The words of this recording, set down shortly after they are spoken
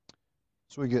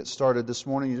As we get started this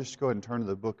morning, you just go ahead and turn to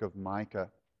the book of Micah.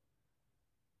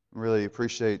 Really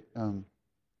appreciate you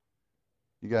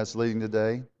guys leading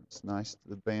today. It's nice,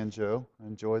 the banjo. I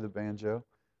enjoy the banjo.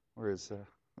 Where is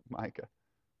Micah?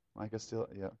 Micah still?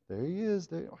 Yeah, there he is.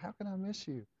 How can I miss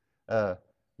you?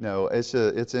 No,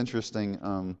 it's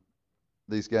interesting.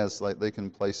 These guys, like, they can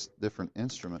play different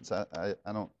instruments. I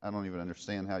don't even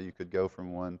understand how you could go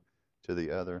from one to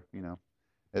the other.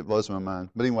 It blows my mind.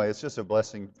 But anyway, it's just a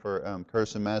blessing for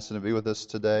Curtis and Madison to be with us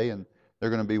today, and they're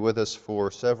going to be with us for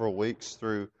several weeks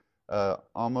through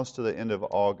almost to the end of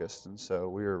August. And so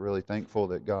we are really thankful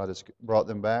that God has brought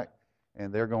them back,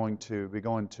 and they're going to be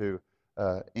going to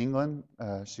England.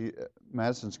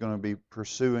 Madison's going to be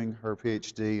pursuing her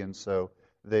PhD, and so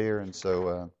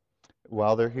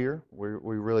while they're here,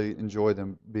 we really enjoy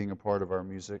them being a part of our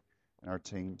music and our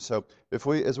team. So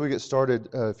as we get started,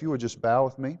 if you would just bow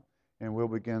with me, and we'll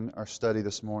begin our study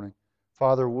this morning.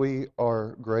 Father, we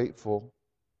are grateful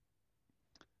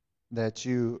that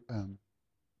you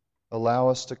allow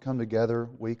us to come together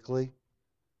weekly,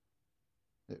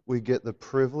 that we get the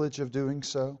privilege of doing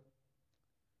so.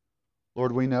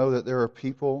 Lord, we know that there are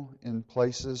people in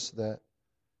places that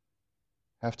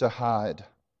have to hide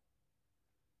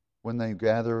when they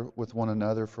gather with one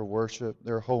another for worship.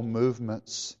 There are whole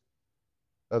movements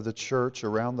of the church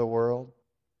around the world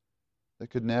that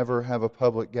could never have a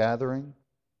public gathering.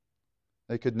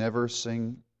 They could never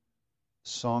sing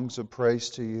songs of praise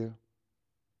to you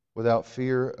without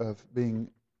fear of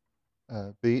being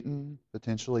beaten,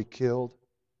 potentially killed.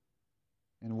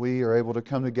 And we are able to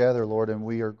come together, Lord, and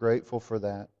we are grateful for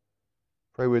that.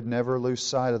 Pray we'd never lose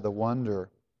sight of the wonder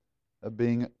of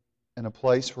being in a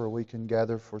place where we can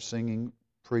gather for singing,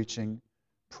 preaching,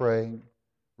 praying,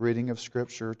 reading of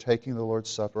Scripture, taking the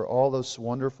Lord's Supper, all those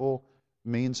wonderful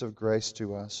means of grace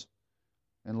to us.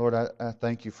 And Lord, I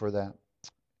thank you for that.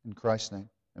 In Christ's name,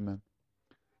 amen.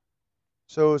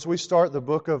 So as we start the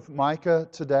book of Micah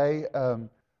today,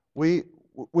 we've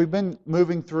been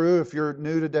moving through, if you're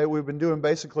new today, we've been doing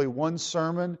basically one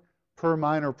sermon per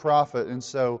minor prophet. And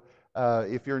so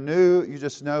if you're new, you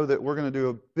just know that we're going to do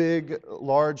a big,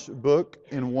 large book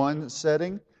in one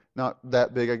setting. Not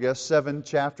that big, I guess, 7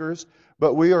 chapters.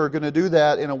 But we are going to do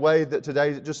that in a way that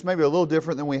today just maybe a little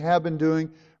different than we have been doing.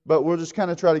 But we'll just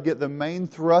kind of try to get the main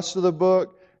thrust of the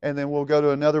book, and then we'll go to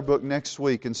another book next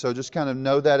week. And so just kind of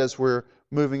know that as we're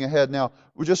moving ahead. Now,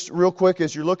 just real quick,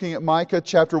 as you're looking at Micah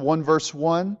chapter 1, verse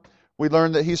 1, we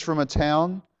learned that he's from a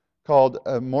town called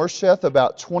Morsheth,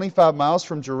 about 25 miles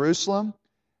from Jerusalem.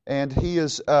 And he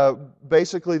is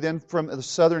basically then from the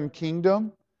southern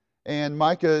kingdom. And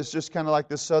Micah is just kind of like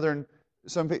the southern...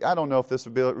 Some people, I don't know if this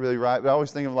would be really right, but I always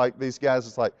think of like these guys.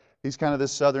 It's like he's kind of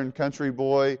this southern country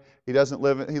boy. He lives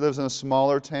in a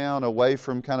smaller town, away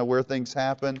from kind of where things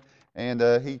happen, and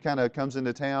he kind of comes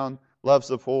into town, loves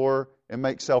the poor, and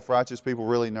makes self-righteous people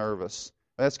really nervous.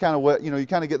 That's kind of what you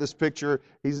kind of get this picture.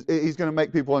 He's going to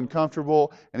make people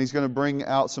uncomfortable, and he's going to bring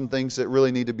out some things that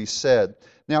really need to be said.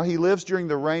 Now he lives during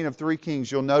the reign of 3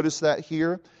 kings. You'll notice that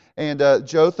here, and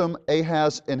Jotham,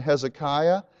 Ahaz, and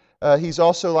Hezekiah. He's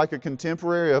also like a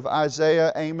contemporary of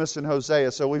Isaiah, Amos, and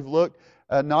Hosea. So we've looked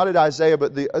not at Isaiah,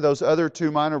 but those other 2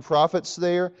 minor prophets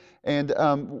there. And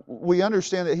we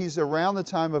understand that he's around the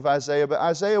time of Isaiah, but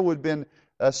Isaiah would have been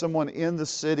someone in the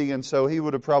city, and so he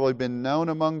would have probably been known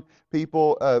among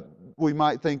people. We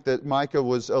might think that Micah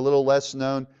was a little less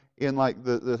known in like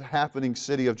the happening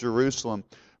city of Jerusalem.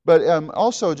 But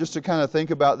also, just to kind of think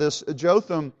about this,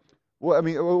 Jotham...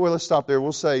 let's stop there.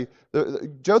 We'll say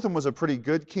Jotham was a pretty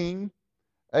good king.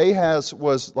 Ahaz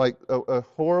was like a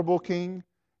horrible king.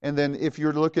 And then if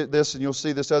you look at this and you'll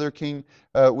see this other king,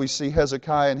 we see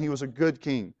Hezekiah, and he was a good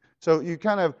king. So you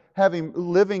kind of have him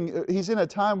living, he's in a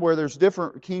time where there's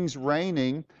different kings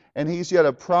reigning, and he's yet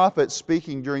a prophet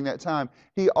speaking during that time.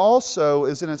 He also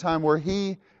is in a time where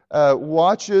he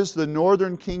watches the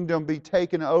northern kingdom be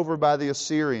taken over by the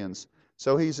Assyrians.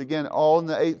 So he's, again, all in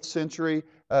the 8th century,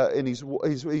 and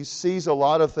he sees a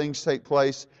lot of things take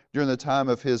place during the time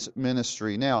of his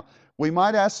ministry. Now, we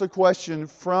might ask the question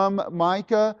from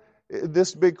Micah,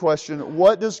 this big question,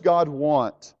 what does God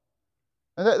want?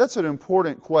 And that's an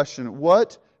important question.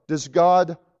 What does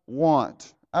God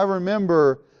want? I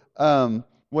remember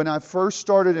when I first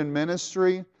started in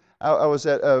ministry, I was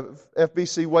at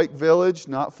FBC Wake Village,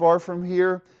 not far from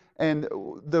here, and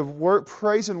the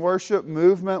praise and worship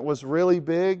movement was really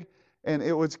big. And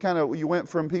it was kind of, you went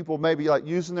from people maybe like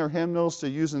using their hymnals to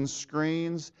using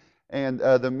screens, and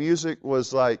the music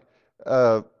was like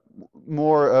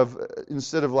more of,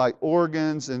 instead of like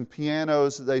organs and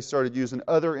pianos, they started using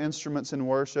other instruments in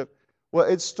worship. Well,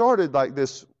 it started like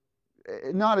this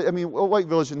Wake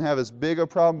Village didn't have as big a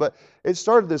problem, but it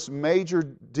started this major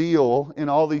deal in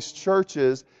all these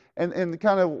churches. And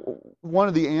kind of one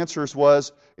of the answers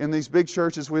was, in these big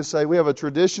churches, we say we have a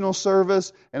traditional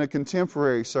service and a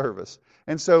contemporary service.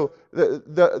 And so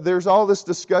there's all this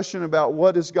discussion about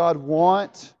what does God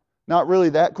want? Not really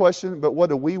that question, but what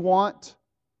do we want?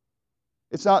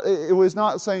 It was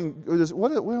not saying, I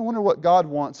wonder what God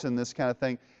wants in this kind of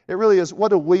thing. It really is, what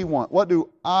do we want? What do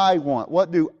I want?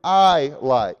 What do I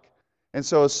like? And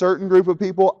so a certain group of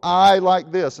people, I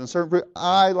like this, and a certain group,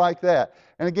 I like that.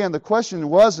 And again, the question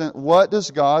wasn't, what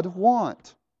does God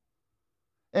want?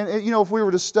 And if we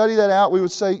were to study that out, we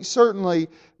would say certainly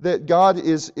that God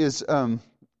is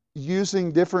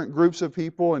using different groups of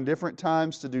people in different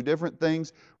times to do different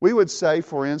things. We would say,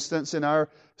 for instance, in our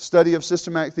study of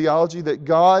systematic theology, that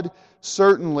God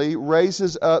certainly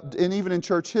raises up, and even in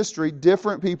church history,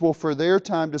 different people for their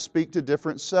time to speak to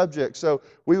different subjects. So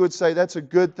we would say that's a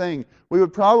good thing. We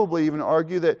would probably even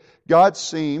argue that God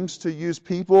seems to use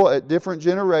people at different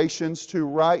generations to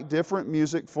write different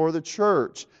music for the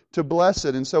church, to bless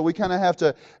it. And so we kind of have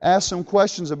to ask some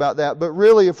questions about that. But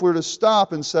really, if we're to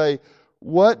stop and say,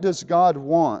 what does God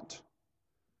want?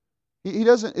 He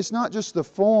doesn't. It's not just the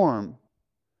form.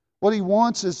 What He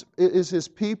wants is His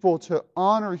people to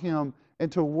honor Him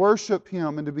and to worship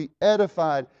Him and to be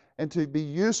edified and to be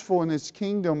useful in His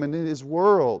kingdom and in His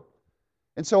world.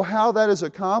 And so how that is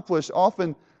accomplished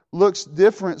often looks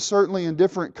different, certainly in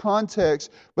different contexts.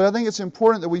 But I think it's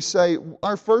important that we say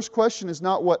our first question is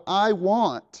not what I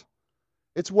want.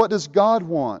 It's what does God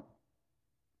want?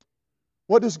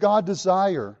 What does God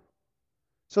desire?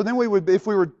 So then if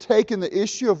we were taking the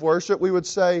issue of worship, we would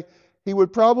say He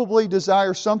would probably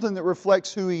desire something that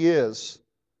reflects who He is.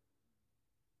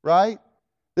 Right?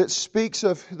 That speaks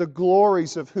of the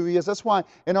glories of who He is. That's why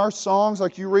in our songs,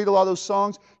 like you read a lot of those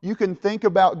songs, you can think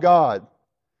about God.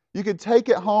 You could take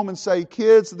it home and say,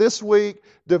 kids, this week,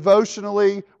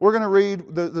 devotionally, we're going to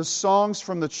read the songs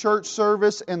from the church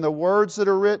service and the words that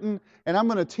are written, and I'm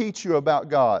going to teach you about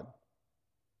God.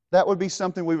 That would be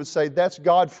something we would say, that's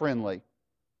God-friendly.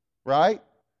 Right?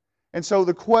 And so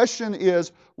the question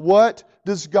is, what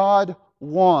does God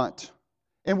want?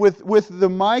 And with the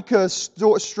Micah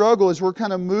struggle, as we're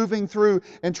kind of moving through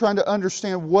and trying to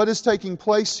understand what is taking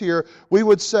place here, we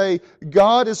would say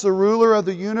God is the ruler of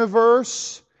the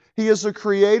universe. He is the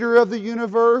creator of the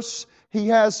universe. He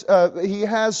has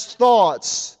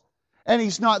thoughts, and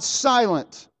He's not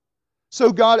silent.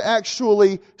 So God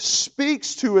actually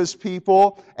speaks to His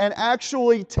people and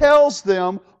actually tells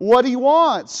them what He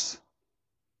wants.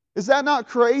 Is that not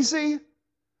crazy?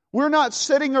 We're not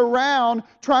sitting around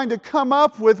trying to come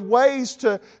up with ways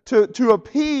to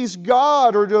appease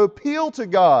God or to appeal to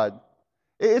God.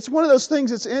 It's one of those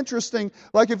things that's interesting.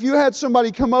 Like if you had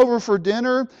somebody come over for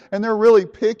dinner and they're really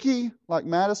picky, like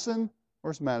Madison.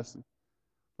 Where's Madison?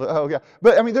 Oh, yeah.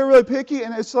 But they're really picky,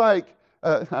 and it's like,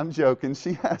 I'm joking.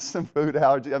 She has some food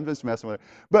allergy. I'm just messing with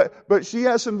her. But she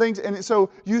has some things, and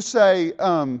so you say,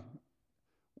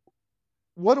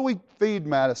 what do we feed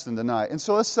Madison tonight? And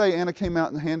so let's say Anna came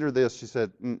out and handed her this. She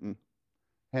said, hand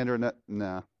her a nut,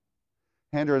 nah.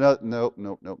 Hand her a nut, nope.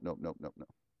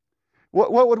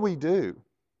 What would we do?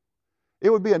 It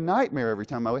would be a nightmare every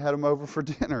time I had them over for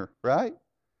dinner, right?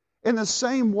 In the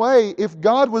same way, if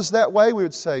God was that way, we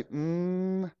would say,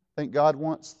 I think God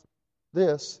wants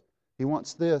this. He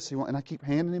wants this. And I keep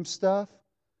handing Him stuff.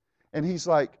 And He's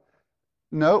like,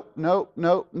 nope.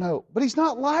 But He's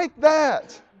not like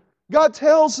that. God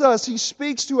tells us, He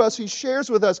speaks to us, He shares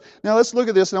with us. Now let's look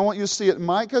at this, and I want you to see it.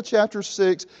 Micah chapter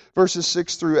 6, verses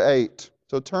 6 through 8.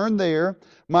 So turn there.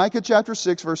 Micah chapter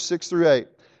 6, verse 6 through 8.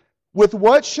 With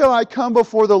what shall I come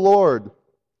before the Lord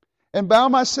and bow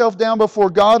myself down before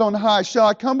God on high? Shall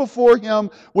I come before Him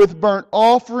with burnt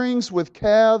offerings, with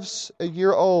calves a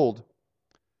year old?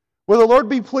 Will the Lord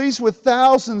be pleased with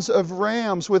thousands of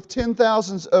rams, with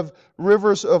 10,000s of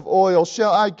rivers of oil?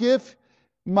 Shall I give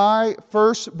my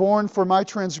firstborn for my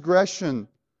transgression,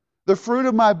 the fruit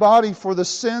of my body for the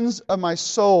sins of my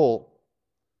soul?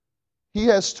 He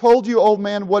has told you, old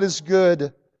man, what is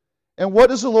good. And what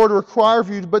does the Lord require of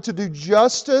you but to do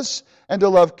justice and to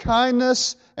love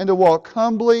kindness and to walk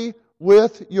humbly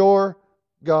with your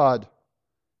God?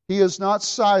 He is not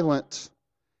silent.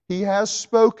 He has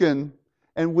spoken,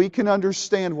 and we can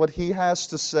understand what He has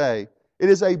to say. It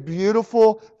is a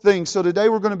beautiful thing. So today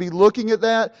we're going to be looking at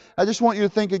that. I just want you to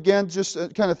think again, just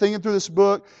kind of thinking through this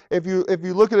book. If you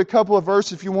look at a couple of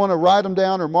verses, if you want to write them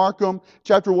down or mark them,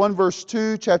 chapter 1, verse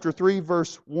 2, chapter 3,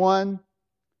 verse 1,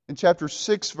 and chapter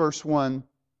 6, verse 1,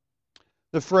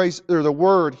 the phrase or the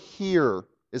word "hear"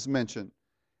 is mentioned.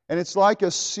 And it's like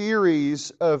a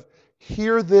series of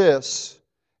hear this.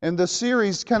 And the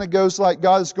series kind of goes like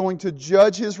God is going to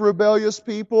judge His rebellious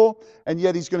people, and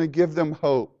yet He's going to give them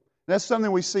hope. And that's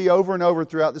something we see over and over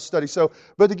throughout the study.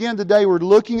 But again, today we're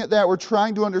looking at that. We're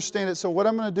trying to understand it. So what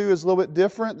I'm going to do is a little bit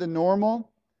different than normal.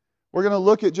 We're going to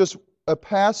look at just a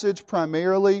passage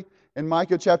primarily in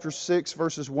Micah chapter 6,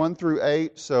 verses 1 through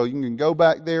 8. So you can go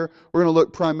back there. We're going to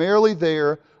look primarily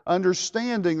there,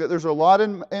 understanding that there's a lot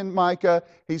in Micah.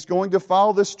 He's going to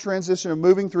follow this transition of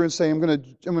moving through and saying, I'm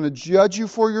going to judge you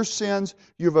for your sins.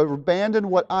 You've abandoned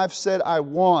what I've said I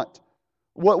want.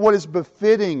 What is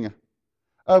befitting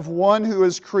of one who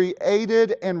is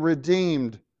created and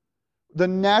redeemed. The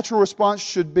natural response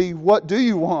should be, what do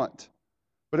you want?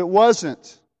 But it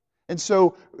wasn't. And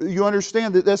so you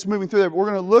understand that that's moving through there. But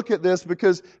we're going to look at this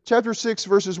because chapter 6,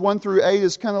 verses 1 through 8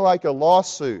 is kind of like a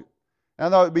lawsuit. And I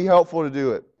thought it would be helpful to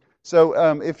do it.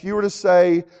 So if you were to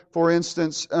say, for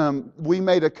instance, we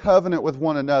made a covenant with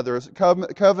one another.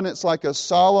 Covenant's like a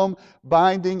solemn,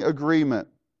 binding agreement.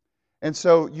 And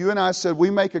so you and I said, we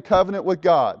make a covenant with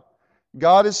God.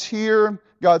 God is here.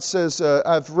 God says,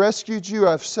 I've rescued you.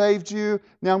 I've saved you.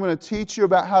 Now I'm going to teach you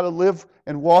about how to live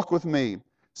and walk with me.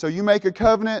 So you make a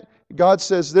covenant. God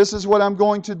says, this is what I'm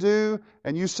going to do.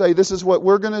 And you say, this is what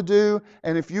we're going to do.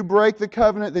 And if you break the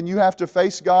covenant, then you have to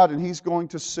face God and He's going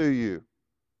to sue you.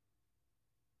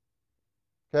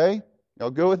 Okay? Y'all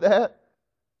go with that?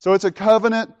 So it's a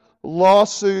covenant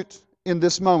lawsuit in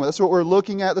this moment. That's what we're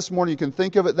looking at this morning. You can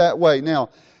think of it that way. Now,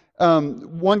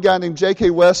 one guy named J.K.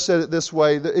 West said it this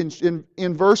way.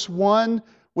 In verse 1,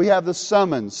 we have the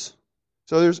summons.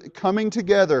 So there's coming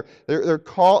together.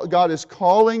 God is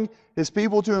calling His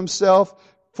people to Himself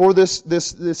for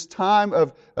this time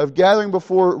of gathering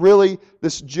before really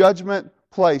this judgment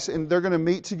place. And they're going to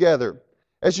meet together.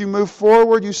 As you move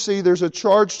forward, you see there's a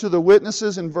charge to the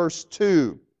witnesses in verse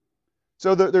 2.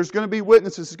 So there's going to be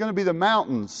witnesses. It's going to be the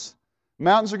mountains.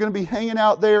 Mountains are going to be hanging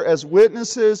out there as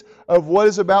witnesses of what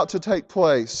is about to take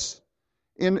place.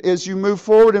 As you move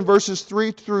forward in verses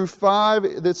 3 through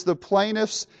 5, that's the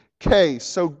plaintiff's case.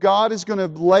 So God is going to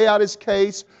lay out His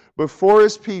case before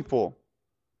His people.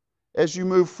 As you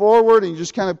move forward, and you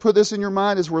just kind of put this in your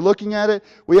mind as we're looking at it,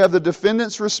 we have the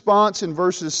defendant's response in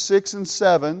verses 6 and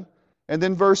 7. And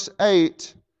then verse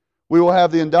 8, we will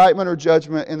have the indictment or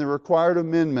judgment and the required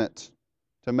amendment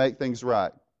to make things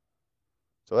right.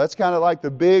 So that's kind of like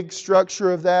the big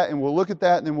structure of that, and we'll look at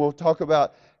that, and then we'll talk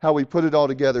about how we put it all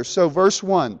together. So verse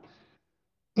 1,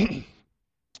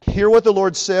 hear what the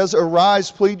Lord says, arise,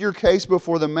 plead your case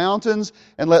before the mountains,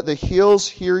 and let the hills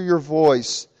hear your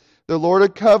voice. The Lord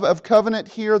of covenant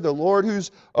here, the Lord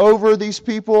who's over these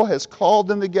people, has called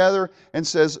them together and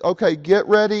says, okay, get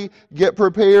ready, get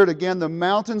prepared. Again, the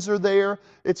mountains are there.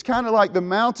 It's kind of like the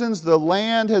mountains, the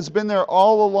land has been there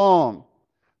all along.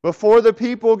 Before the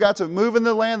people got to move in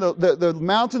the land, the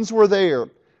mountains were there.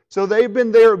 So they've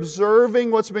been there observing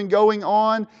what's been going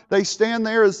on. They stand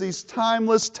there as these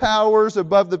timeless towers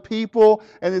above the people,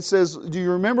 and it says, do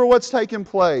you remember what's taken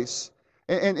place?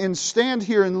 And stand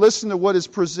here and listen to what is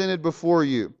presented before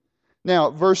you. Now,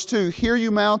 verse 2, hear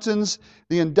you mountains,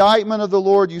 the indictment of the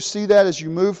Lord. You see that as you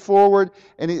move forward,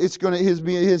 and it's going to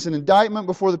be an indictment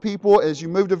before the people as you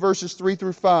move to verses 3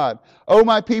 through 5. O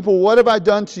my people, what have I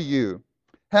done to you?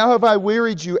 How have I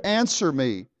wearied you? Answer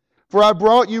me. For I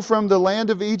brought you from the land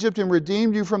of Egypt and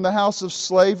redeemed you from the house of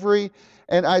slavery,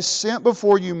 and I sent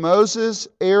before you Moses,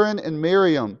 Aaron, and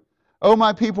Miriam. O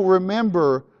my people,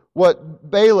 remember what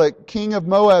Balak, king of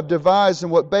Moab, devised,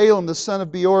 and what Balaam, the son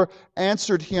of Beor,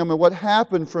 answered him, and what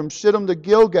happened from Shittim to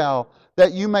Gilgal,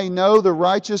 that you may know the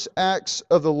righteous acts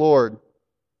of the Lord.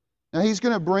 Now he's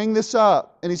going to bring this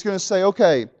up, and he's going to say,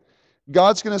 okay,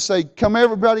 God's going to say, come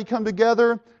everybody, come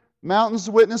together, mountains,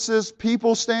 witnesses,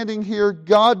 people standing here.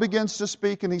 God begins to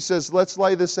speak, and He says, let's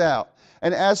lay this out.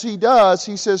 And as He does,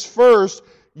 He says, first,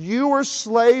 you were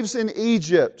slaves in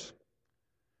Egypt.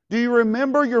 Do you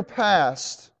remember your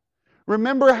past?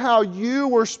 Remember how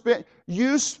you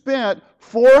spent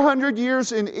 400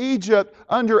 years in Egypt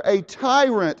under a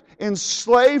tyrant, in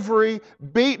slavery,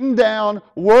 beaten down,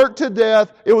 worked to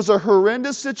death. It was a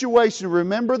horrendous situation.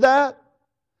 Remember that?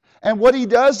 And what He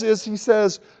does is He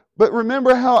says, but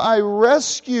remember how I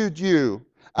rescued you.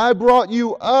 I brought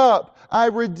you up. I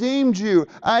redeemed you.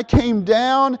 I came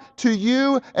down to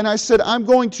you and I said, I'm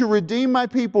going to redeem my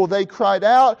people. They cried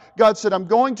out. God said, I'm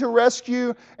going to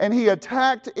rescue. And He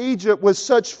attacked Egypt with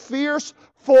such fierce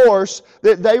force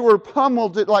that they were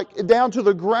pummeled down to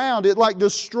the ground. It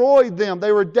destroyed them.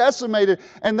 They were decimated.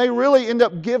 And they really end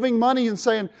up giving money and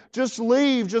saying, just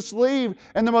leave, just leave.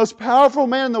 And the most powerful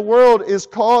man in the world is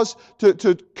caused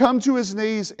to come to his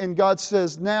knees. And God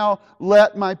says, now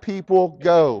let my people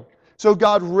go. So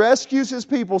God rescues His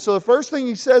people. So the first thing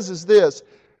He says is this: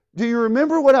 do you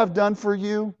remember what I've done for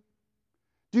you?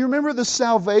 Do you remember the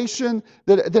salvation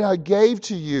that I gave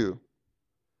to you?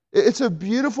 It's a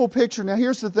beautiful picture. Now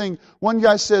here's the thing. One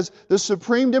guy says, the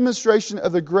supreme demonstration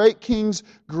of the great King's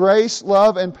grace,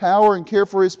 love, and power and care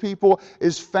for His people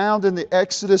is found in the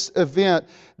Exodus event.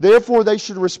 Therefore, they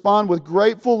should respond with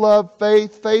grateful love,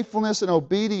 faith, faithfulness, and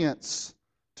obedience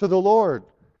to the Lord.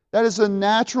 That is a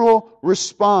natural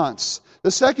response.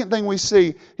 The second thing we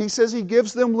see, He says He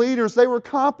gives them leaders. They were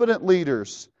competent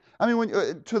leaders. I mean,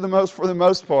 for the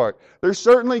most part. There's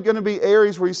certainly going to be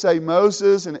areas where you say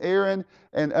Moses and Aaron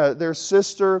and their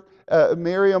sister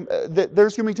Miriam.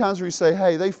 There's going to be times where you say,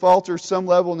 hey, they falter some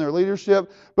level in their leadership.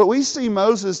 But we see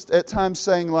Moses at times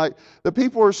saying, like, the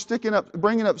people are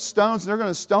bringing up stones, and they're going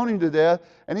to stone him to death.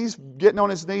 And he's getting on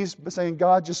his knees saying,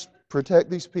 God, just protect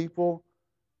these people.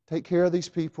 Take care of these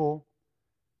people.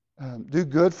 Do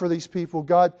good for these people.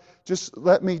 God, just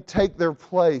let me take their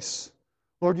place.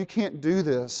 Lord, you can't do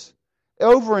this.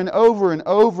 Over and over and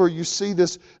over you see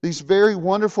these very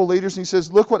wonderful leaders. And He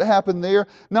says, look what happened there.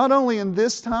 Not only in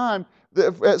this time,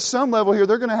 at some level here,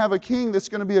 they're going to have a king that's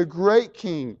going to be a great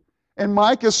king. And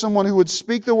Micah is someone who would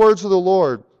speak the words of the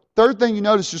Lord. Third thing you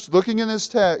notice, just looking in this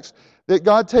text, that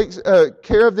God takes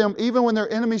care of them even when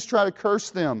their enemies try to curse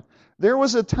them. There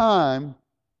was a time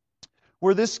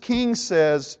where this king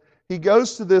says, he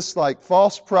goes to this like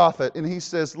false prophet and he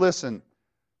says, listen,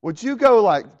 would you go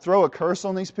like throw a curse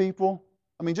on these people?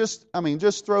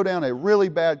 Just throw down a really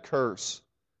bad curse.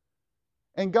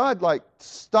 And God like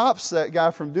stops that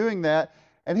guy from doing that,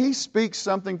 and He speaks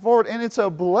something forward, and it's a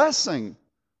blessing.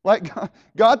 Like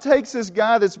God takes this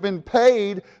guy that's been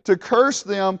paid to curse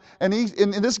them, and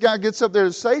this guy gets up there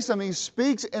to say something. He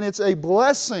speaks, and it's a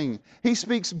blessing. He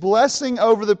speaks blessing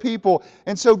over the people.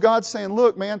 And so God's saying,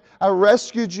 look, man, I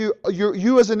rescued you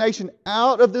as a nation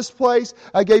out of this place.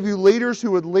 I gave you leaders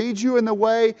who would lead you in the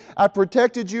way. I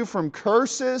protected you from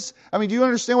curses. Do you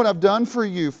understand what I've done for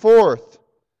you? Fourth,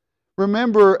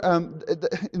 remember, and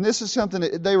this is something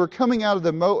that they were coming out of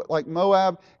the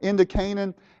Moab into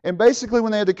Canaan. And basically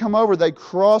when they had to come over,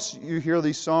 you hear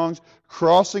these songs,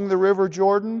 crossing the river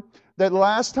Jordan. That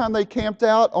last time they camped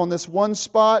out on this one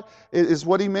spot is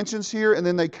what he mentions here, and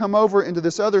then they come over into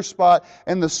this other spot,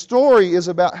 and the story is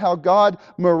about how God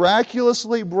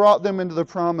miraculously brought them into the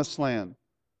promised land.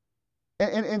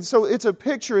 And so it's a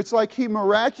picture. It's like He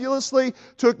miraculously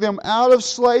took them out of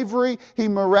slavery. He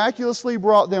miraculously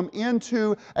brought them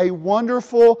into a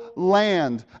wonderful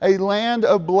land, a land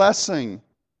of blessing.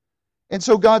 And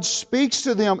so God speaks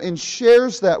to them and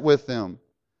shares that with them.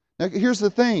 Now here's the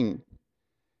thing.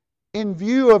 In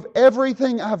view of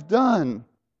everything I've done,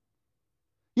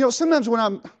 sometimes when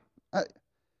I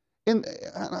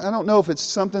don't know if it's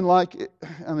something like,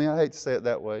 I hate to say it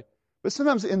that way, but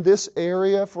sometimes in this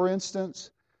area, for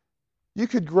instance, you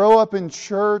could grow up in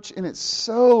church and it's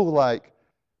so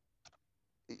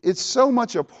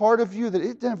much a part of you that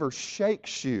it never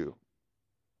shakes you.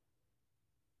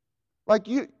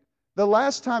 The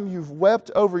last time you've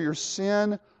wept over your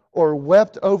sin or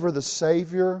wept over the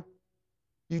Savior,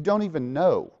 you don't even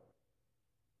know.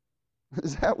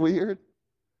 Is that weird?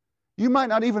 You might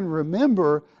not even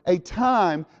remember a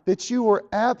time that you were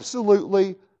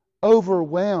absolutely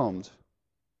overwhelmed.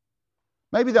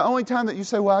 Maybe the only time that you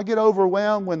say, well, I get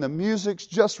overwhelmed when the music's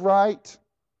just right.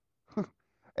 And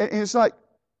it's like,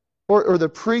 or the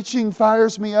preaching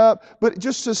fires me up. But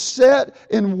just to sit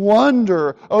and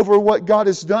wonder over what God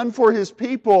has done for His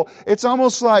people, it's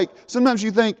almost like sometimes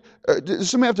you think, does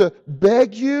somebody have to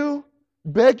beg you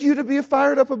to be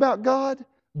fired up about God?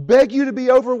 Beg you to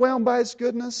be overwhelmed by His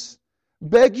goodness?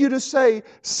 Beg you to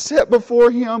sit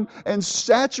before Him and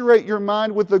saturate your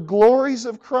mind with the glories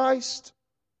of Christ?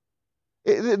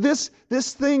 This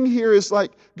thing here is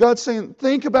like God saying,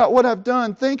 think about what I've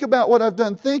done, think about what I've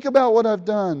done, think about what I've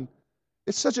done.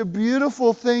 It's such a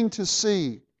beautiful thing to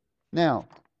see. Now,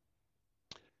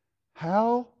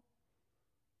 how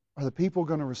are the people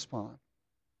going to respond?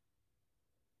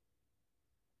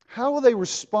 How will they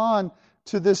respond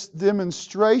to this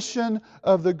demonstration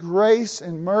of the grace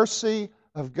and mercy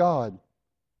of God?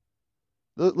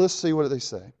 Let's see what they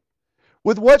say.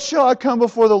 With what shall I come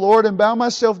before the Lord and bow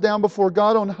myself down before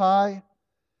God on high?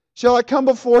 Shall I come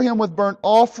before Him with burnt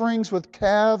offerings, with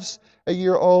calves a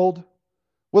year old?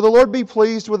 Will the Lord be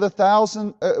pleased with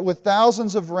thousands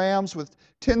of rams, with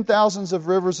 10,000s of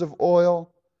rivers of oil?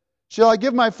 Shall I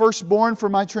give my firstborn for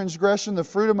my transgression, the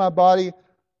fruit of my body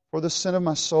for the sin of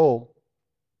my soul?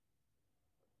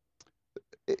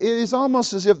 It is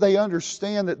almost as if they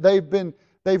understand that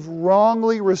they've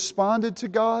wrongly responded to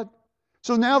God.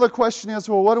 So now the question is,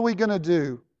 well, what are we going to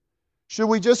do? Should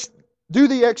we just do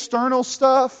the external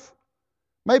stuff?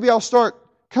 Maybe I'll start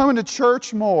coming to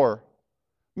church more.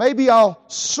 Maybe I'll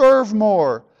serve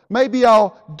more. Maybe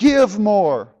I'll give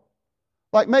more.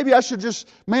 Like maybe I should just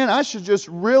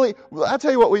really, I'll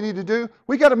tell you what we need to do.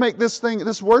 We got to make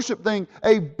this worship thing,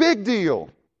 a big deal.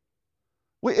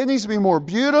 It needs to be more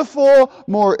beautiful,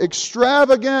 more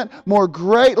extravagant, more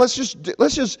great. Let's just,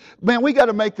 we got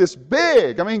to make this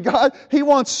big. I mean, God, He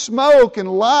wants smoke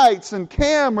and lights and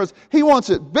cameras. He wants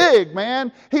it big,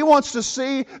 man. He wants to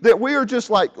see that we are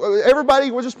just like, everybody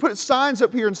will just put signs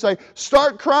up here and say,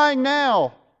 start crying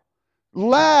now.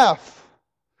 Laugh.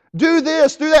 Do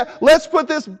this, do that. Let's put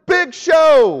this big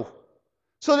show.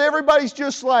 So that everybody's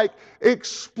just like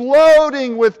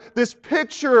exploding with this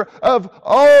picture of,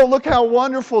 oh, look how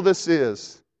wonderful this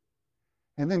is.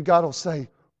 And then God will say,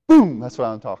 boom, that's what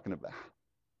I'm talking about.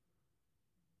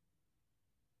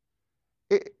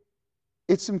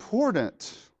 It's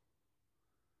important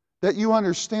that you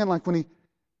understand, like when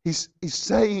he's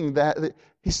saying that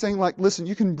he's saying like, listen,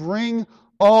 you can bring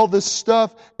all this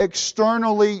stuff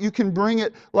externally. You can bring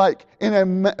it like in a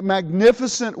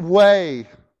magnificent way.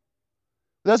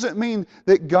 Doesn't mean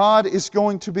that God is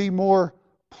going to be more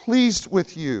pleased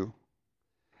with you.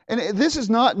 And this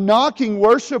is not knocking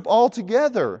worship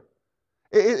altogether.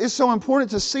 It's so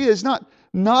important to see it. It's not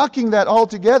knocking that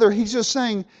altogether. He's just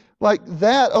saying, like,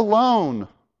 that alone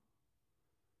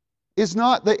is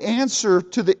not the answer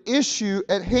to the issue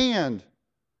at hand.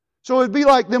 So it'd be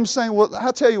like them saying, well,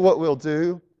 I'll tell you what we'll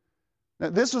do.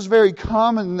 Now, this was very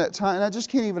common in that time, and I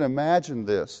just can't even imagine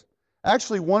this.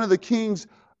 Actually, one of the kings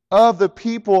of the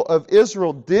people of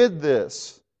Israel did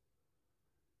this.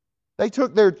 They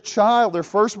took their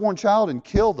firstborn child, and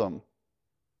killed them.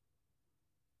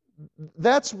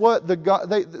 That's what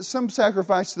some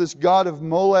sacrifice to this god of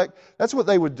Molech, that's what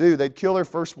they would do. They'd kill their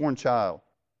firstborn child.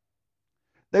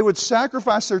 They would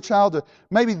sacrifice their child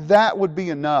maybe that would be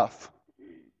enough.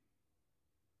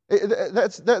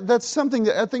 That's something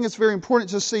that I think it's very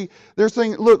important to see. They're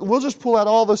saying, look, we'll just pull out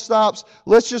all the stops.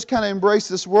 Let's just kind of embrace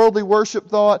this worldly worship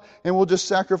thought, and we'll just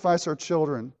sacrifice our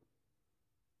children.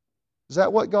 Is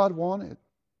that what God wanted?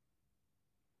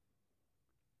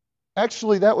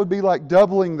 Actually, that would be like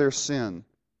doubling their sin.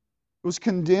 It was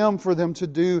condemned for them to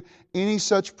do any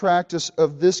such practice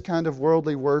of this kind of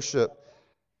worldly worship.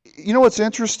 You know what's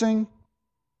interesting?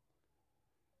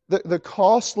 The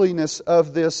costliness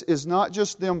of this is not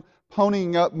just them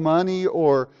ponying up money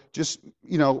or just,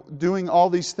 doing all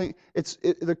these things.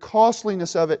 The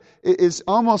costliness of it is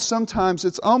sometimes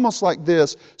it's almost like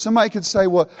this. Somebody could say,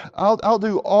 well, I'll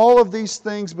do all of these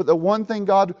things, but the one thing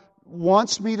God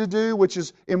wants me to do, which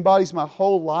embodies my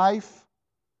whole life,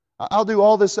 I'll do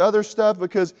all this other stuff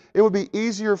because it would be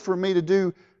easier for me to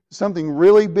do something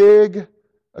really big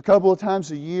a couple of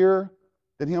times a year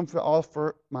than Him to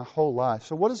offer my whole life.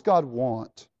 So what does God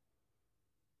want?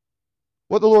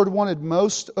 What the Lord wanted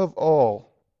most of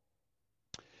all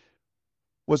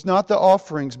was not the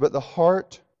offerings, but the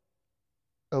heart,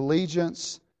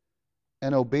 allegiance,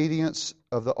 and obedience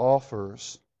of the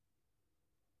offerers.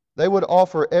 They would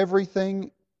offer everything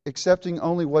accepting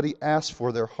only what He asked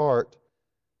for, their heart,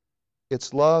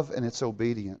 its love, and its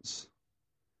obedience.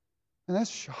 And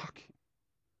that's shocking.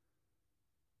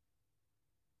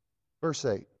 Verse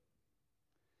 8.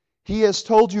 He has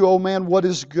told you, O man, what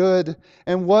is good,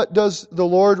 and what does the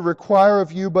Lord require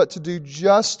of you but to do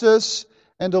justice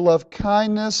and to love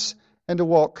kindness and to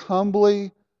walk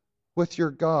humbly with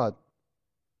your God.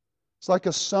 It's like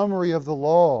a summary of the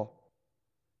law.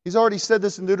 He's already said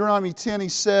this in Deuteronomy 10. He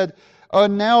said,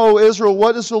 now, O Israel,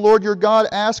 what does the Lord your God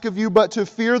ask of you but to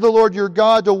fear the Lord your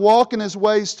God, to walk in His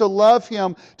ways, to love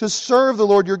Him, to serve the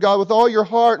Lord your God with all your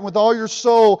heart and with all your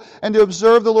soul, and to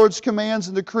observe the Lord's commands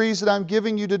and decrees that I'm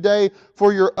giving you today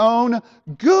for your own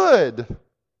good.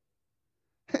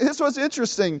 This was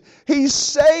interesting. He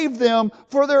saved them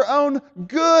for their own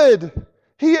good.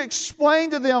 He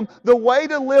explained to them the way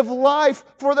to live life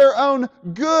for their own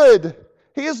good.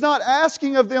 He is not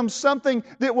asking of them something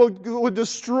that would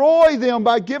destroy them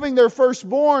by giving their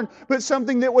firstborn, but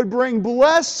something that would bring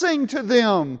blessing to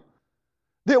them,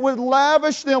 that would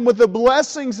lavish them with the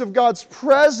blessings of God's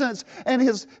presence and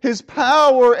His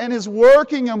power and His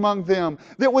working among them,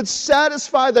 that would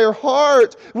satisfy their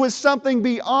heart with something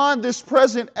beyond this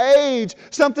present age,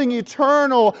 something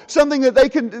eternal, something that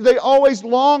they always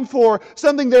long for,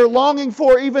 something they're longing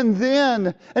for even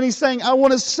then. And He's saying, I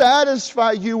want to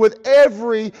satisfy you with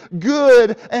every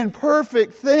good and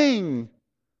perfect thing.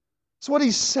 That's what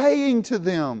He's saying to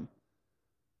them.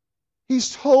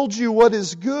 He's told you what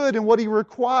is good and what He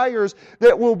requires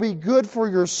that will be good for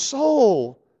your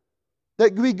soul,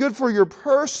 that will be good for your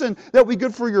person, that will be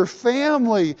good for your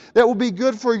family, that will be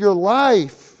good for your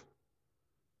life.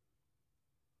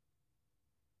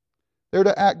 They're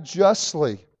to act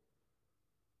justly.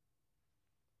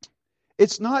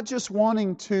 It's not just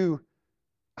wanting to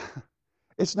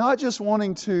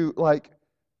like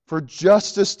for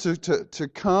justice to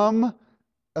come.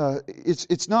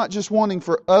 It's not just wanting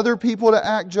for other people to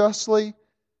act justly.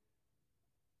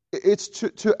 It's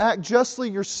to act justly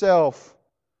yourself.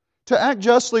 To act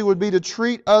justly would be to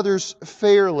treat others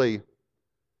fairly.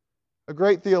 A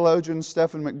great theologian,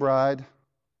 Stephen McBride,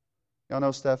 y'all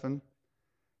know Stephen?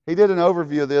 He did an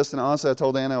overview of this, and honestly I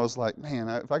told Anna, I was like, man,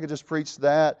 if I could just preach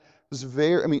that, it's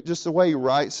just the way he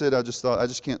writes it, I just thought, I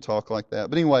just can't talk like that.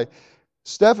 But anyway,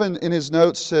 Stephen in his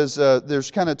notes says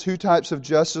there's kind of two types of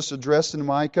justice addressed in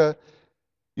Micah.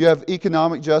 You have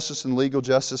economic justice and legal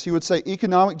justice. He would say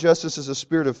economic justice is a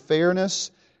spirit of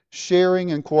fairness,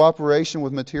 sharing, and cooperation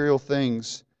with material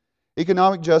things.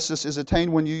 Economic justice is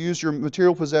attained when you use your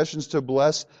material possessions to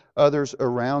bless others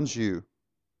around you.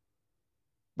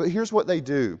 But here's what they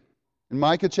do. In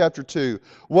Micah chapter 2,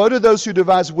 woe to those who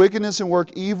devise wickedness and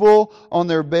work evil on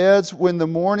their beds. When the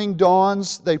morning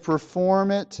dawns, they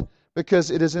perform it because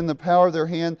it is in the power of their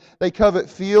hand. They covet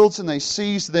fields and they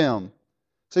seize them.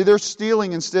 See, they're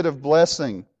stealing instead of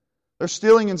blessing. They're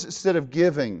stealing instead of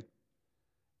giving.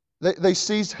 They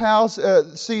seize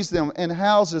them and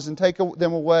houses and take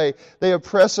them away. They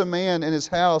oppress a man in his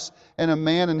house and a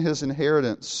man in his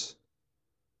inheritance.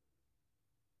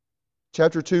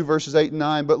 Chapter 2, verses 8 and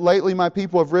 9. But lately my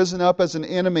people have risen up as an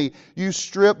enemy. You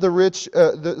strip the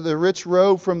rich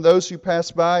robe from those who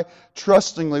pass by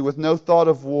trustingly with no thought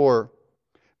of war.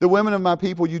 The women of my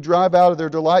people you drive out of their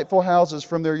delightful houses.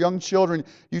 From their young children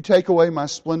you take away my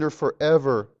splendor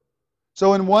forever.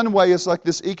 So in one way it's like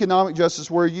this economic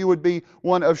justice where you would be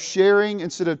one of sharing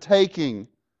instead of taking.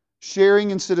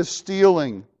 Sharing instead of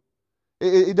stealing.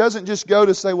 It doesn't just go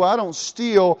to say, well, I don't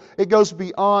steal. It goes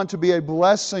beyond to be a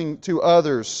blessing to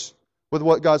others with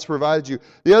what God's provided you.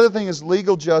 The other thing is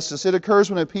legal justice. It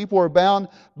occurs when a people are bound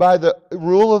by the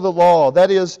rule of the law. That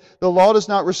is, the law does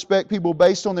not respect people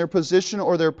based on their position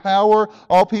or their power.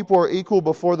 All people are equal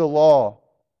before the law.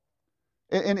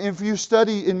 And if you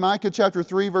study in Micah chapter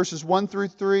 3, verses 1 through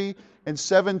 3 and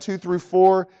 7, 2 through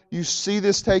 4, you see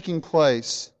this taking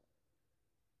place.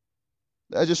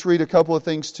 I just read a couple of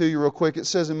things to you real quick. It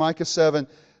says in Micah 7,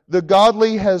 the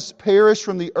godly has perished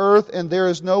from the earth, and there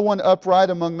is no one upright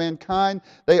among mankind.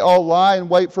 They all lie and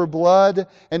wait for blood,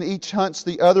 and each hunts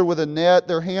the other with a net.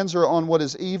 Their hands are on what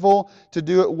is evil, to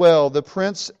do it well. The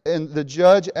prince and the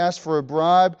judge ask for a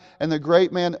bribe, and the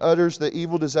great man utters the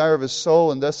evil desire of his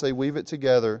soul, and thus they weave it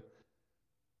together.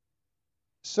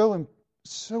 So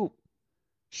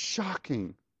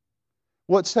shocking.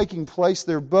 What's taking place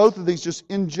there? Both of these just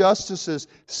injustices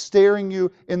staring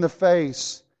you in the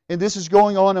face. And this is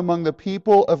going on among the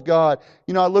people of God.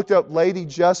 You know, I looked up Lady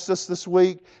Justice this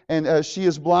week, and she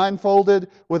is blindfolded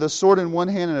with a sword in one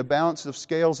hand and a balance of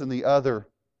scales in the other.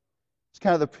 It's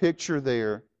kind of the picture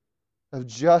there of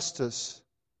justice,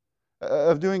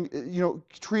 of doing,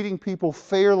 treating people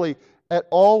fairly at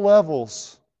all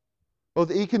levels, both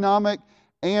economic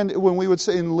and when we would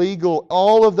say in legal,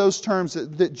 all of those terms,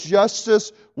 that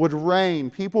justice would reign.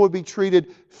 People would be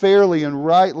treated fairly and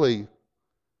rightly.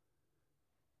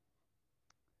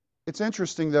 It's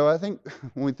interesting, though, I think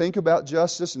when we think about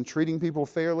justice and treating people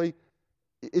fairly,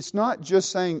 it's not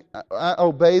just saying, I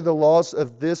obey the laws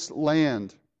of this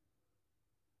land.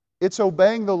 It's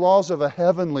obeying the laws of a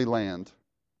heavenly land.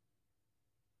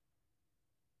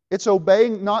 It's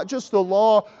obeying not just the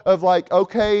law of like,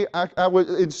 okay, I would,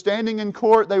 in standing in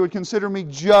court, they would consider me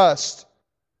just.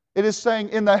 It is saying,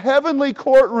 in the heavenly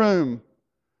courtroom,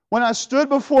 when I stood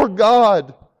before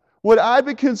God, would I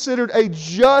be considered a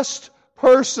just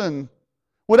person?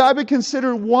 Would I be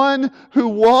considered one who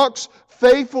walks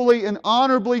faithfully and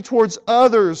honorably towards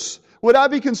others? Would I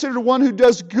be considered one who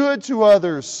does good to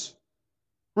others,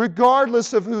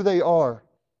 regardless of who they are?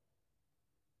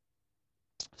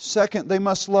 Second, they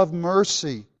must love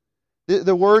mercy.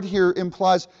 The word here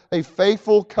implies a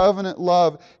faithful covenant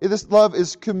love. This love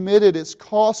is committed, it's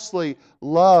costly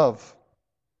love.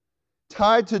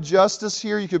 Tied to justice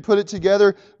here, you could put it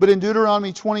together, but in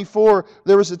Deuteronomy 24,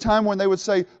 there was a time when they would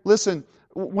say, listen,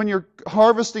 when you're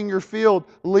harvesting your field,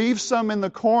 leave some in the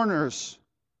corners.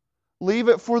 Leave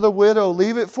it for the widow,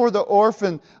 leave it for the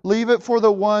orphan, leave it for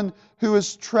the one who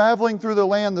is traveling through the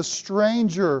land, the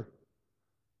stranger.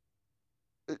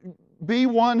 Be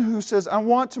one who says, I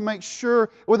want to make sure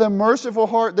with a merciful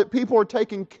heart that people are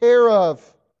taken care of.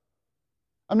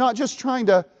 I'm not just trying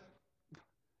to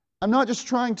I'm not just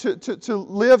trying to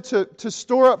live to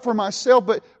store up for myself,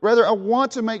 but rather I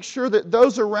want to make sure that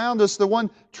those around us, the one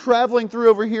traveling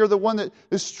through over here, the one that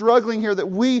is struggling here, that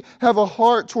we have a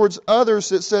heart towards others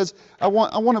that says, I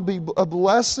want to be a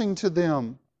blessing to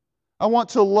them. I want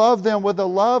to love them with a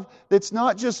love that's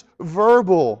not just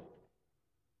verbal.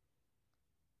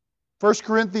 1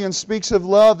 Corinthians speaks of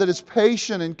love that is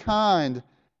patient and kind.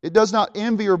 It does not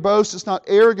envy or boast. It's not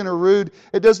arrogant or rude.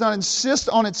 It does not insist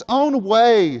on its own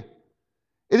way.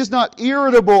 It is not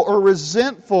irritable or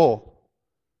resentful.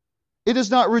 It does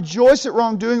not rejoice at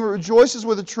wrongdoing, but rejoices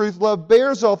with the truth. Love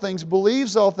bears all things,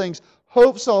 believes all things,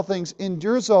 hopes all things,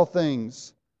 endures all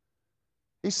things.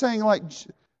 He's saying like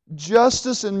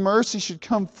justice and mercy should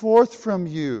come forth from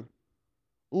you.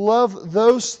 Love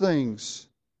those things.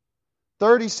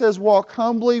 Third, he says, walk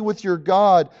humbly with your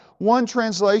God. One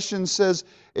translation says,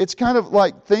 it's kind of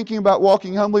like thinking about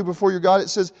walking humbly before your God. It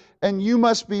says, and you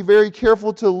must be very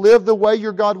careful to live the way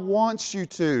your God wants you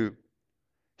to.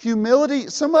 Humility,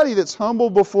 somebody that's humble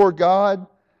before God,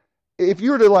 if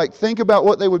you were to think about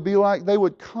what they would be like, they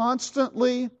would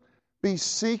constantly be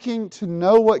seeking to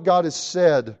know what God has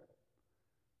said.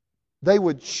 They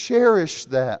would cherish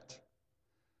that.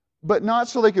 But not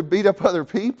so they could beat up other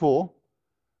people,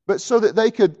 but so that they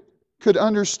could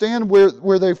understand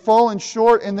where they've fallen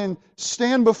short and then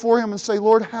stand before Him and say,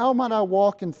 Lord, how might I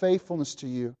walk in faithfulness to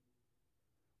You?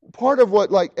 Part of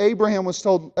what Abraham was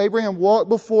told, Abraham, walk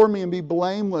before me and be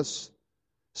blameless.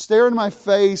 Stare in my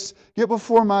face, get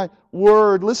before my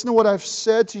word, listen to what I've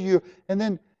said to you, and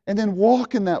then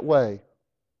walk in that way.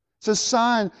 It's a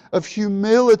sign of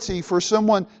humility for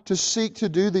someone to seek to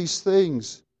do these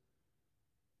things.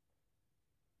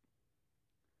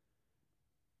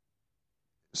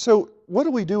 So, what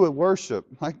do we do with worship?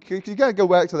 You got to go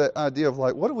back to that idea of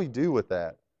what do we do with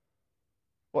that?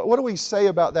 What do we say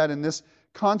about that in this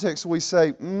context? We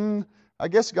say, I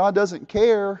guess God doesn't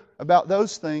care about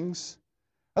those things.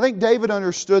 I think David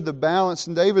understood the balance,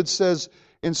 and David says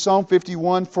in Psalm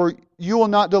 51, for you will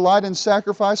not delight in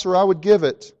sacrifice, or I would give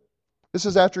it. This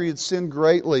is after he had sinned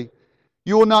greatly.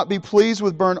 You will not be pleased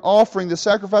with burnt offering. The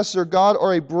sacrifices of God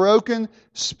are a broken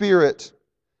spirit.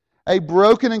 A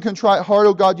broken and contrite heart,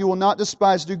 O God, you will not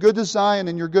despise. Do good to Zion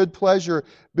in your good pleasure.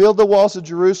 Build the walls of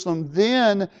Jerusalem.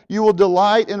 Then you will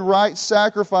delight in right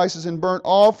sacrifices, in burnt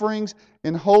offerings,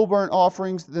 in whole burnt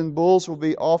offerings. Then bulls will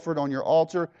be offered on your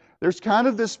altar. There's kind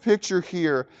of this picture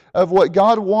here of what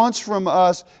God wants from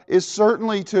us is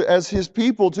certainly to, as His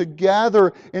people, to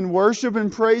gather in worship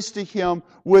and praise to Him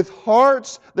with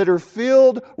hearts that are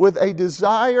filled with a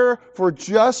desire for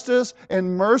justice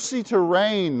and mercy to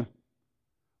reign.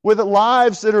 With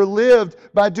lives that are lived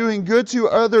by doing good to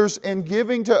others and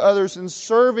giving to others and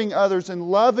serving others and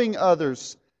loving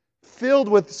others, filled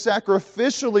with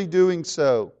sacrificially doing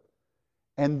so,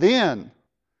 and then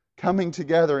coming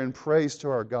together in praise to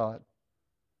our God.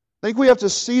 I think we have to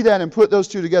see that and put those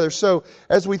two together. So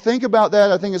as we think about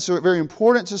that, I think it's very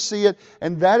important to see it,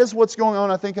 and that is what's going on,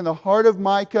 I think, in the heart of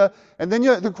Micah. And then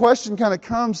the question kind of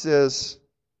comes is,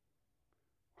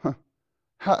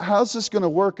 how's this going to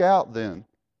work out then?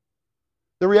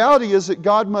 The reality is that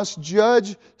God must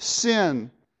judge sin.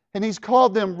 And He's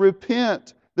called them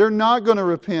repent. They're not going to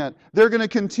repent. They're going to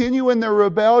continue in their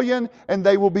rebellion and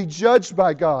they will be judged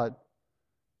by God.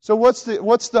 So what's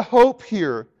the hope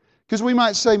here? Because we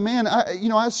might say, man,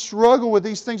 I struggle with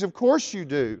these things. Of course you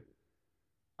do.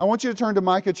 I want you to turn to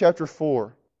Micah chapter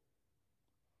 4,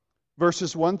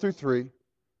 verses 1 through 3.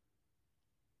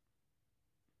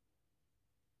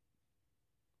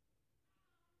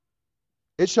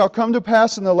 It shall come to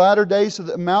pass in the latter days that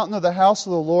the mountain of the house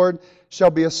of the Lord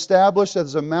shall be established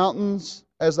as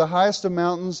the highest of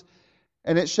mountains,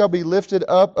 and it shall be lifted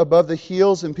up above the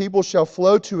hills, and people shall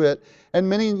flow to it. And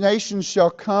many nations shall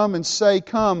come and say,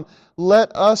 come, let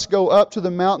us go up to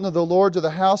the mountain of the Lord, to the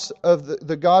house of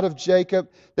the God of Jacob,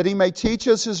 that He may teach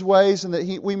us His ways, and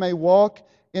that we may walk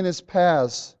in His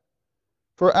paths.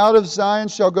 For out of Zion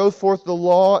shall go forth the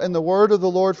law and the word of the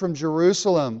Lord from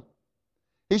Jerusalem.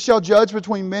 He shall judge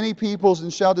between many peoples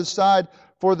and shall decide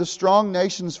for strong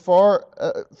nations far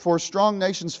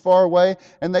away,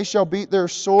 and they shall beat their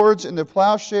swords into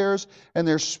plowshares and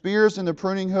their spears into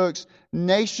pruning hooks.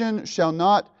 Nation shall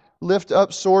not lift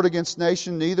up sword against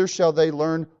nation, neither shall they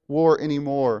learn war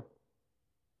anymore.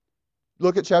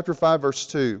 Look at chapter 5, verse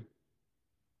 2.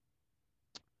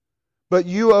 But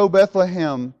you, O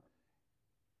Bethlehem,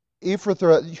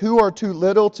 Ephrathah, who are too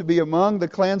little to be among the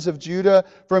clans of Judah,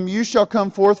 from you shall come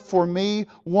forth for me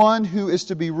one who is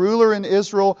to be ruler in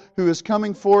Israel, who is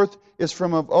coming forth is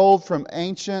from of old, from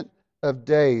ancient of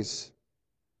days.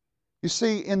 You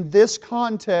see, in this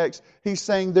context, he's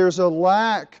saying there's a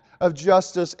lack of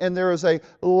justice, and there is a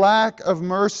lack of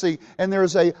mercy, and there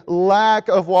is a lack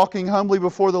of walking humbly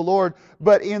before the Lord.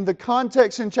 But in the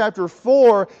context in chapter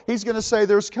 4, He's going to say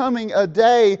there's coming a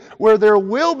day where there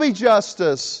will be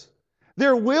justice,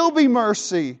 there will be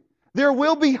mercy, there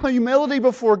will be humility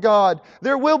before God.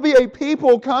 There will be a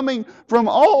people coming from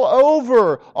all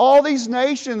over, all these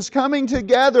nations coming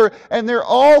together, and they're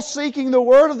all seeking the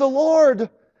word of the Lord.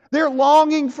 They're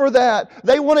longing for that.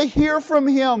 They want to hear from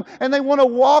Him, and they want to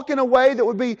walk in a way that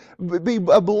would be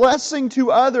a blessing to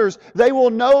others. They will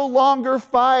no longer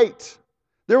fight.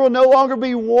 There will no longer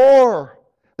be war.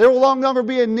 There will no longer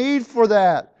be a need for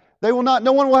that. No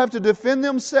one will have to defend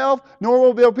themselves,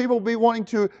 nor will people be wanting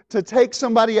to take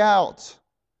somebody out.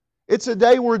 It's a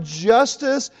day where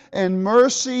justice and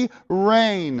mercy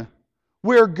reign,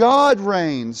 where God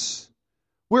reigns,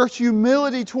 where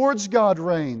humility towards God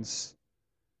reigns.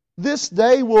 This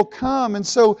day will come, and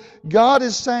so God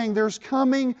is saying there's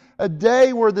coming a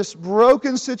day where this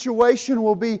broken situation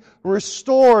will be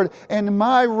restored, and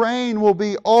my reign will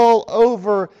be all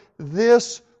over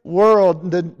this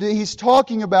world. He's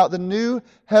talking about the new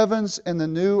heavens and the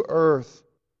new earth.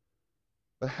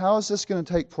 But how is this going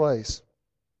to take place?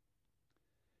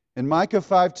 In Micah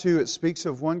 5:2, it speaks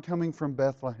of one coming from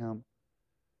Bethlehem.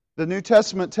 The New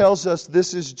Testament tells us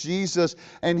this is Jesus,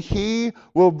 and He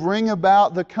will bring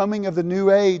about the coming of the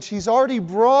new age. He's already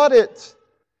brought it.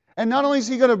 And not only is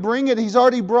He going to bring it, He's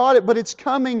already brought it, but it's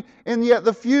coming in yet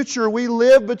the future. We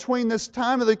live between this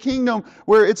time of the kingdom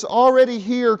where it's already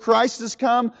here. Christ has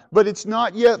come, but it's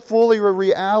not yet fully a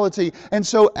reality. And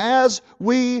so as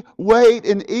we wait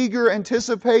in eager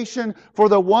anticipation for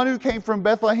the one who came from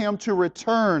Bethlehem to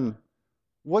return,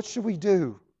 what should we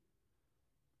do?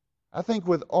 I think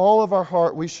with all of our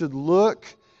heart we should look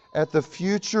at the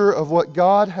future of what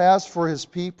God has for His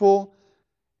people.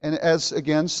 And as,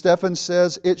 again, Stephen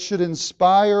says, it should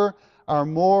inspire our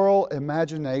moral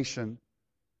imagination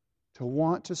to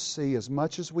want to see as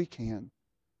much as we can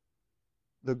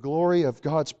the glory of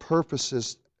God's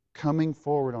purposes coming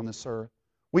forward on this earth.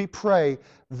 We pray,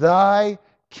 Thy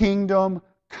kingdom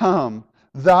come.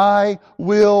 Thy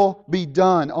will be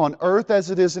done on earth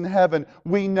as it is in heaven.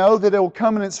 We know that it will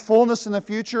come in its fullness in the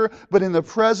future, but in the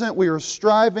present we are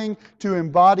striving to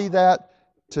embody that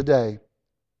today.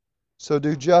 So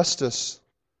do justice,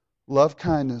 love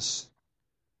kindness,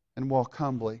 and walk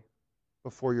humbly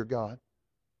before your God.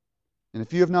 And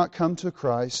if you have not come to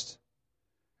Christ,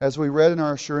 as we read in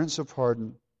our assurance of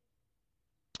pardon,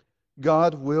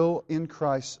 God will in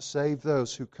Christ save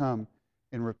those who come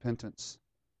in repentance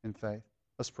and faith.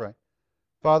 Let's pray.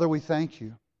 Father, we thank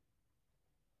You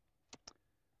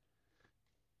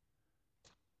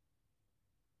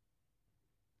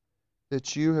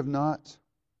that You have not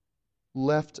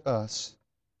left us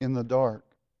in the dark.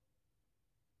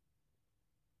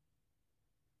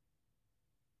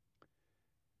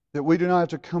 That we do not have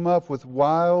to come up with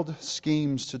wild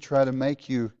schemes to try to make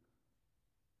You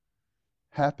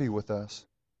happy with us.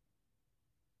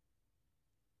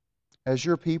 As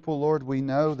Your people, Lord, we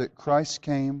know that Christ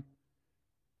came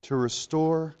to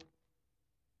restore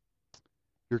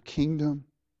Your kingdom,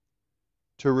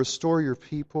 to restore Your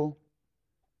people,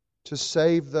 to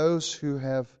save those who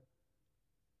have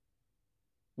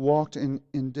walked in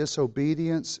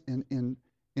disobedience, in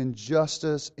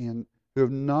injustice, and who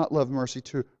have not loved mercy,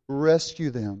 to rescue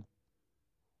them,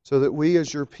 so that we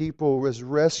as Your people, as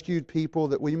rescued people,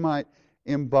 that we might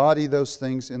embody those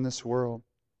things in this world.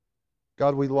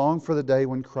 God, we long for the day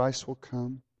when Christ will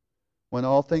come, when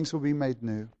all things will be made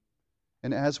new.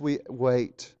 And as we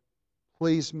wait,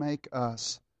 please make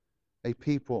us a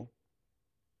people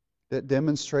that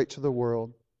demonstrate to the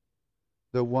world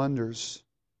the wonders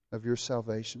of Your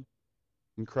salvation.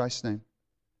 In Christ's name,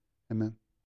 amen.